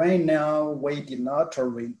 Right now, we did not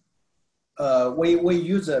we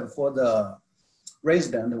use it for the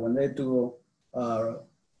resident when they do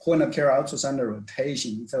point of care ultrasound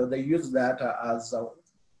rotation. So they use that as a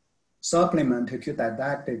supplement to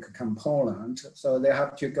didactic component. So they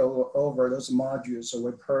have to go over those modules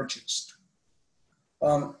we purchased.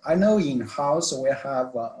 I know in-house we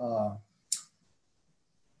have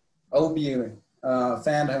OB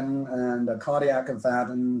phantom and cardiac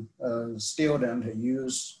phantom student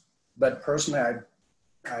use, but personally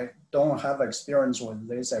I don't have experience with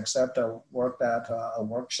this except I worked at a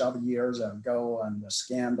workshop years ago and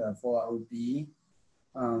scanned for OB.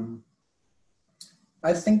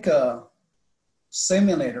 I think a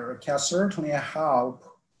simulator can certainly help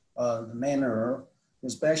the manner,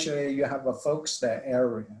 especially you have a focused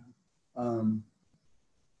area.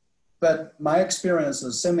 But my experience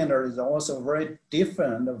with simulator is also very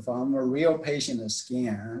different from a real patient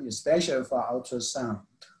scan, especially for ultrasound.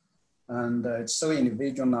 And it's so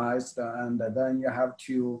individualized, and then you have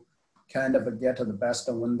to kind of get to the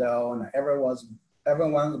best window, and everyone's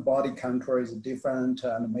body contour is different,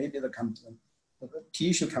 and maybe the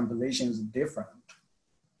tissue composition is different.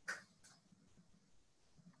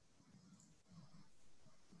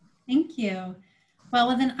 Thank you. Well,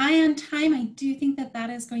 with an eye on time, I do think that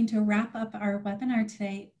is going to wrap up our webinar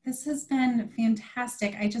today. This has been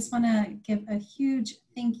fantastic. I just want to give a huge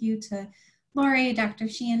thank you to Lori, Dr.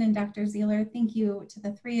 Shian, and Dr. Zierler, thank you to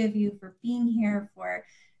the three of you for being here, for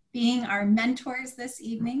being our mentors this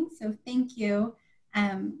evening. So thank you.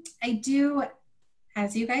 I do,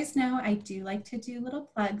 as you guys know, I do like to do little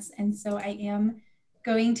plugs. And so I am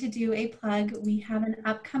going to do a plug. We have an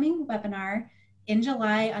upcoming webinar in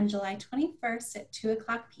July, on July 21st at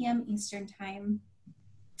 2:00 p.m. Eastern Time.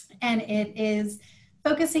 And it is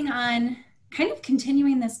focusing on kind of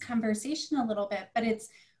continuing this conversation a little bit, but it's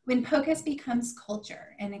when POCUS becomes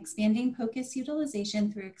culture and expanding POCUS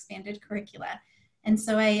utilization through expanded curricula. And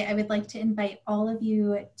so I would like to invite all of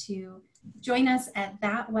you to join us at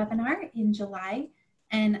that webinar in July.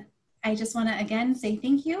 And I just want to again say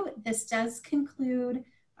thank you. This does conclude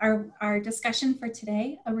our discussion for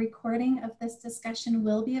today. A recording of this discussion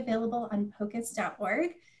will be available on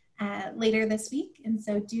POCUS.org later this week. And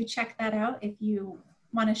so do check that out if you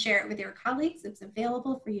want to share it with your colleagues. It's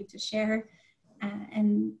available for you to share.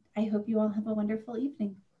 And I hope you all have a wonderful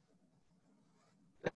evening.